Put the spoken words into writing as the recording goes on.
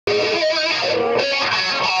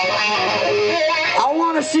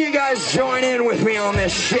to see you guys join in with me on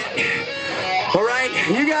this shit. All right,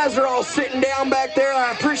 you guys are all sitting down back there.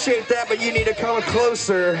 I appreciate that, but you need to come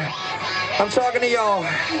closer. I'm talking to y'all.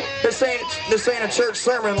 This ain't a church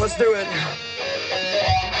sermon. Let's do it.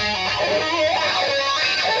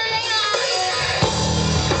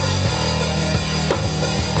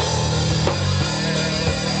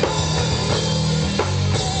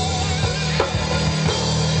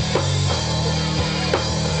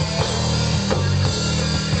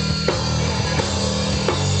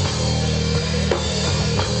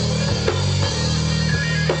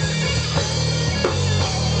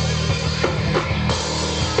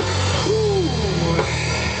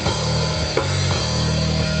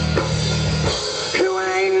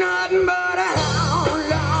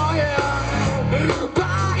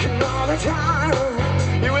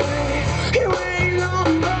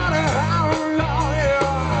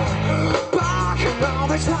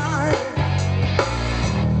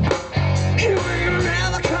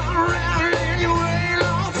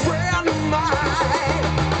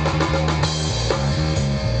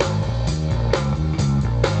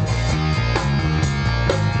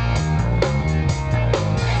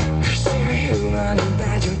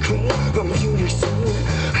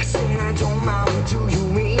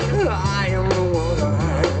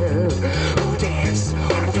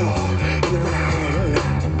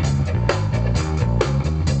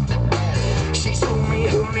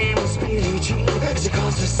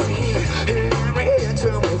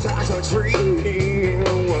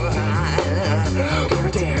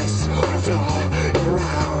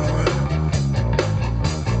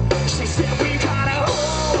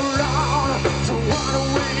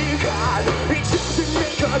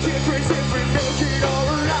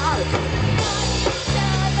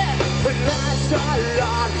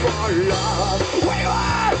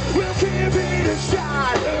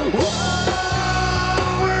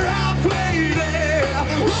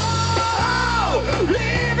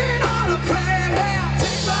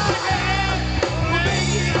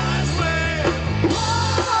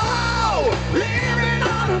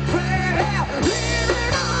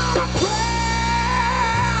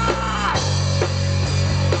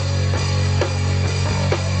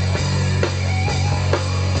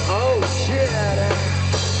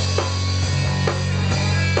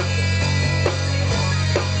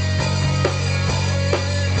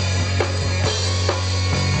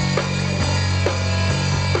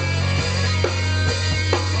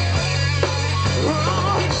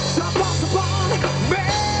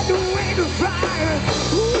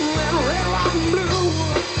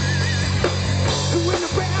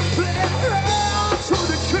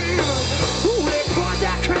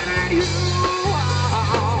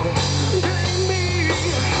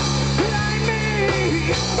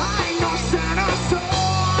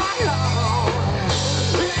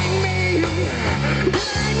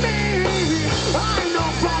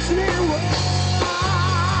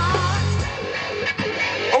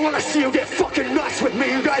 See you get fucking nuts with me.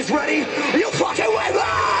 You guys ready? Are you fucking with me?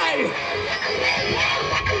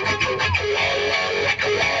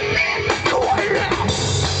 Go on now.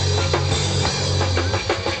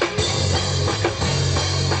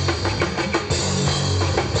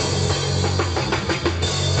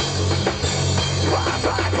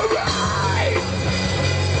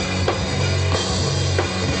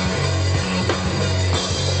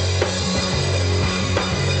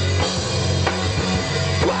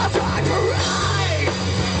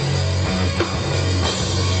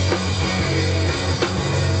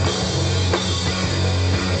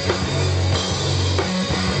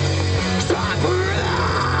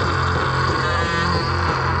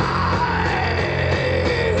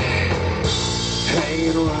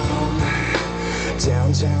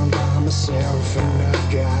 Downtown by myself, and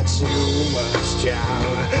I've got too much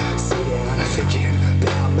time. Sit down thinking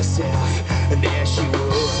about myself, and there she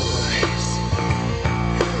was,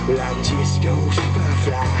 like disco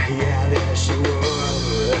superfly. Yeah, there she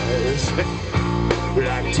was,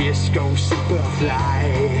 like disco superfly.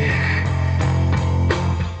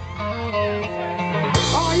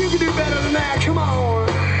 Oh, you can do better than that. Come on.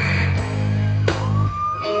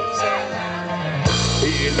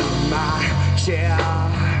 In my chair,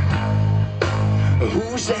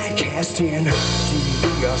 who's that casting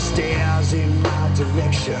TV stares in my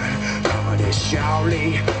direction? Oh, this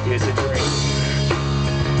surely is a dream.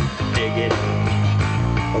 Dig it.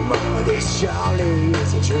 Oh, this surely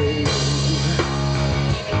is a dream.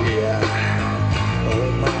 Yeah.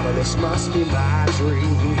 Oh, mama, this must be my dream.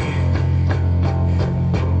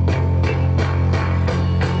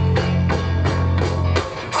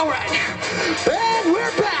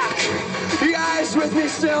 With me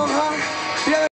still, huh? Yeah.